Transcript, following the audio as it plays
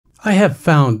I have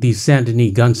found the Saint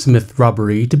Denis Gunsmith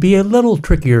robbery to be a little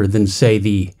trickier than, say,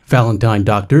 the Valentine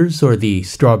Doctors or the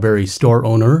Strawberry Store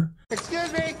owner.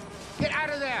 Excuse me! Get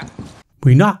out of there!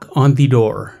 We knock on the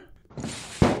door.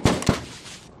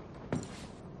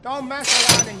 Don't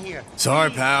mess around in here. Sorry,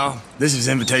 pal. This is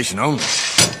invitation only.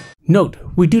 Note,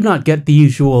 we do not get the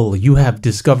usual "you have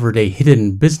discovered a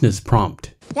hidden business"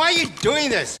 prompt. Why are you doing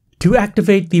this? To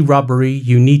activate the robbery,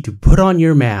 you need to put on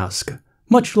your mask.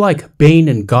 Much like Bane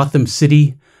in Gotham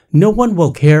City, no one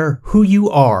will care who you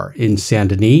are in Saint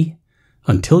Denis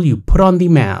until you put on the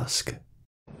mask.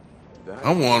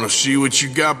 I want to see what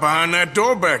you got behind that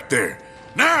door back there.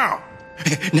 Now!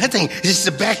 Nothing. This is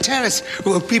a back terrace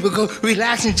where people go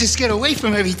relax and just get away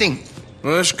from everything.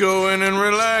 Let's go in and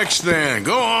relax then.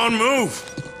 Go on, move.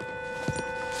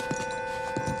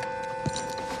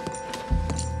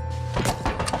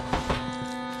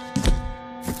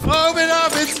 Open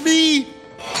up, it's me!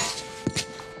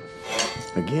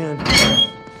 Again.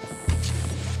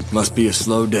 Must be a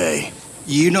slow day.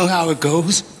 You know how it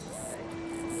goes.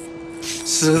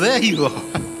 So there you are.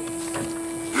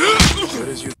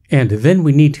 And then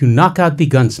we need to knock out the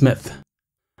gunsmith.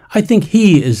 I think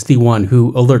he is the one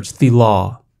who alerts the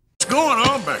law. What's going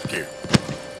on back here?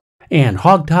 And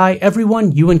hogtie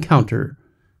everyone you encounter.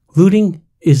 Looting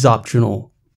is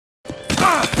optional.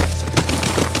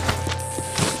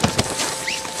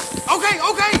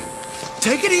 Okay.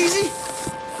 Take it easy.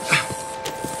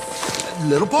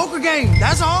 Little poker game,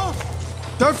 that's all.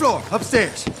 Third floor,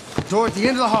 upstairs. Door at the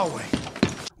end of the hallway.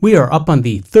 We are up on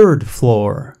the 3rd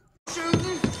floor.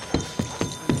 Shooting?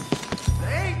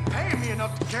 They ain't paying me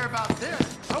enough to care about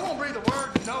this. I won't breathe a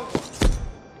word to no one.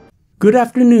 Good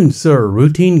afternoon, sir.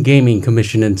 Routine Gaming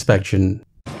Commission inspection.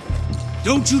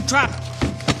 Don't you try.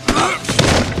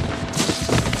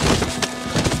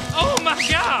 Oh my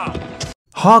God!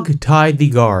 Hog-tie the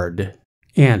guard.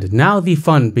 And now the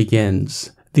fun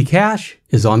begins. The cash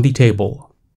is on the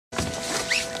table.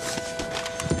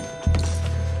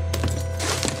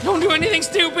 Don't do anything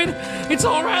stupid. It's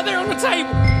all right there on the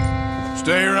table.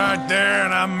 Stay right there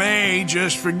and I may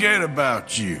just forget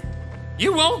about you.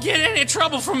 You won't get any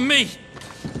trouble from me.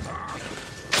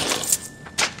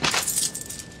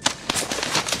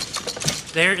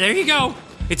 There you go.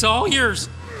 It's all yours.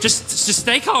 Just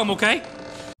stay calm, okay?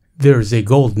 There's a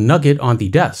gold nugget on the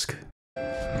desk.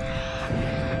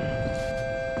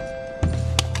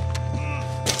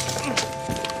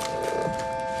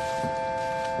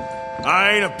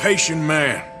 I ain't a patient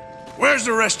man. Where's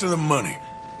the rest of the money?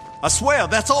 I swear,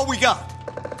 that's all we got.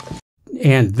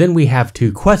 And then we have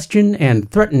to question and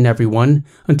threaten everyone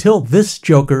until this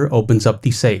joker opens up the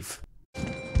safe.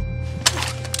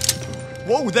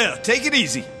 Whoa there, take it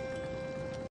easy.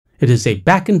 It is a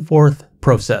back and forth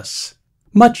process,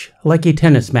 much like a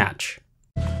tennis match.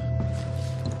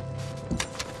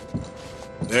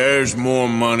 There's more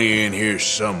money in here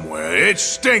somewhere. It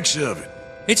stinks of it.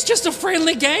 It's just a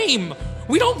friendly game.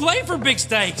 We don't play for big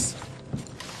stakes.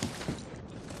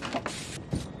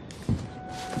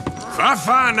 If I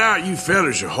find out you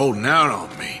fellas are holding out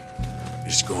on me,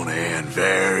 it's gonna end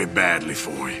very badly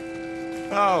for you.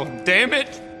 Oh, damn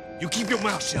it. You keep your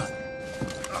mouth shut.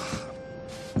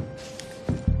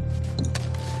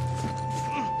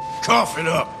 Cough it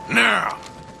up, now!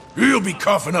 You'll be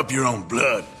coughing up your own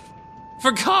blood.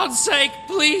 For God's sake,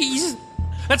 please.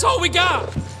 That's all we got.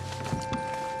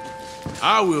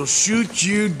 I will shoot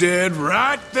you dead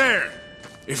right there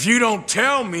if you don't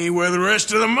tell me where the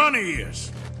rest of the money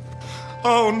is.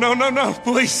 Oh, no,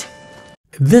 please.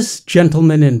 This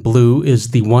gentleman in blue is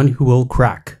the one who will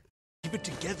crack. Keep it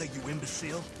together, you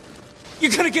imbecile.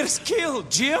 You're gonna get us killed,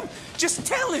 Jim. Just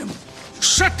tell him.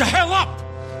 Shut the hell up.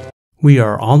 We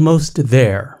are almost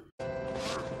there.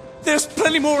 There's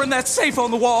plenty more in that safe on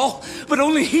the wall, but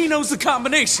only he knows the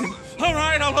combination. All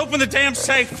right, I'll open the damn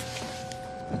safe.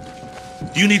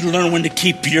 You need to learn when to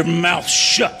keep your mouth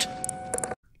shut.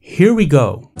 Here we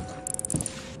go.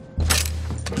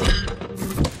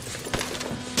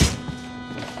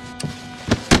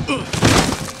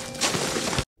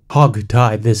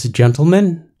 Hog-tie this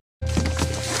gentleman.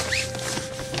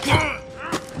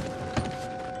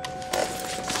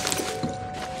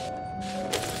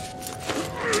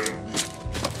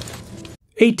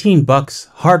 $18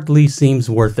 hardly seems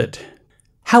worth it.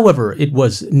 However, it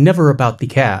was never about the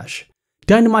cash.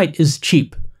 Dynamite is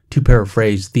cheap, to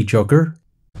paraphrase the Joker.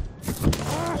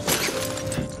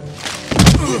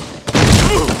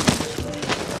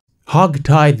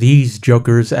 Hog-tie these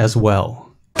jokers as well.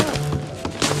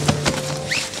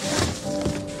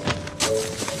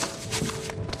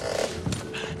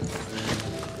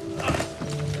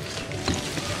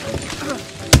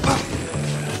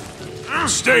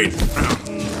 Stay Shade!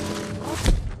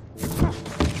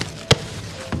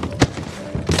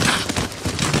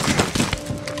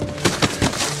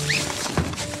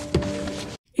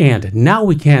 And now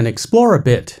we can explore a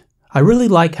bit. I really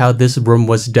like how this room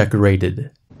was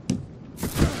decorated.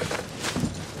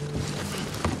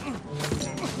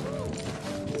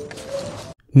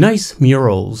 Nice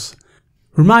murals.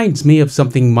 Reminds me of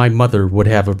something my mother would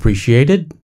have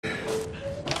appreciated.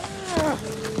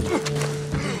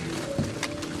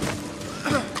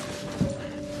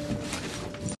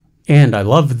 And I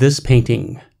love this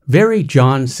painting. Very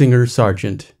John Singer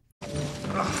Sargent.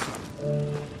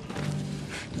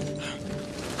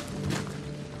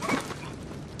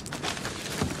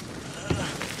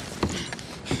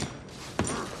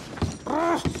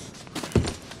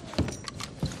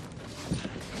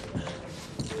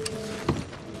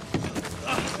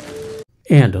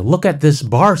 And look at this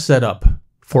bar setup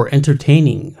for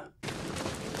entertaining.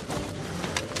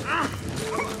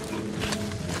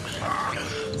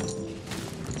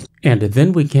 And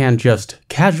then we can just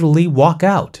casually walk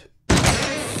out.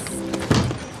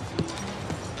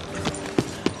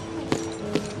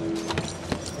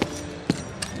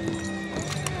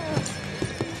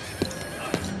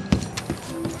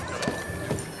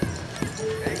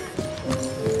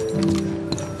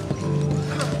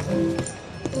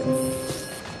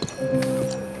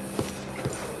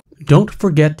 Don't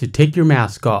forget to take your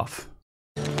mask off.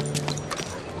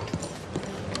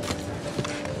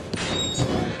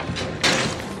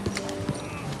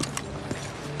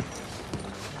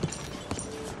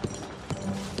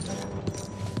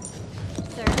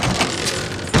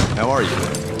 How are you?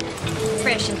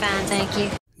 Fresh and fine, thank you.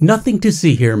 Nothing to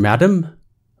see here, madam.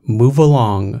 Move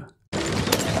along.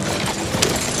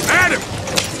 Adam!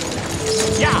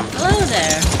 Yeah, hello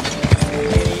there.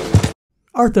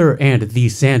 Arthur and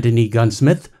the Denis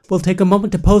Gunsmith will take a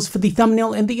moment to pose for the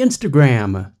thumbnail and the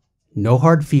Instagram. No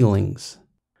hard feelings.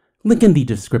 Link in the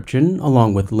description,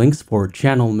 along with links for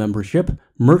channel membership,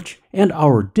 merch, and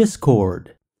our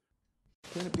Discord.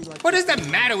 What is the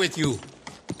matter with you?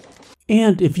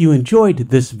 And if you enjoyed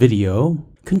this video,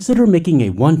 consider making a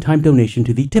one-time donation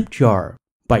to the tip jar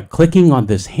by clicking on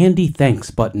this handy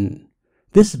thanks button.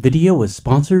 This video is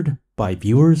sponsored by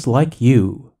viewers like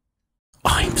you.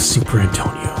 I'm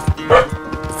Superantonio.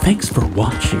 Thanks for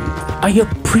watching. I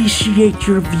appreciate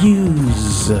your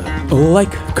views.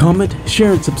 Like, comment,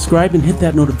 share, and subscribe, and hit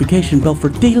that notification bell for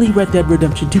daily Red Dead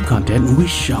Redemption 2 content, and we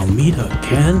shall meet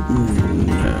again.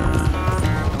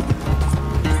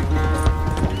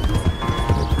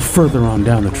 Further on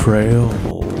down the trail.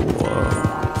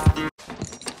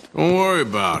 Don't worry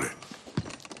about it.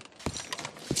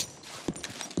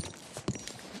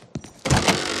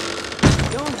 I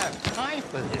don't have time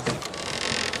for this.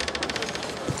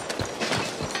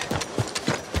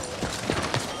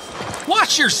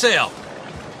 Watch yourself!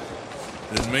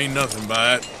 Didn't mean nothing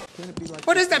by it.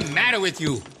 What is the matter with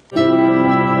you?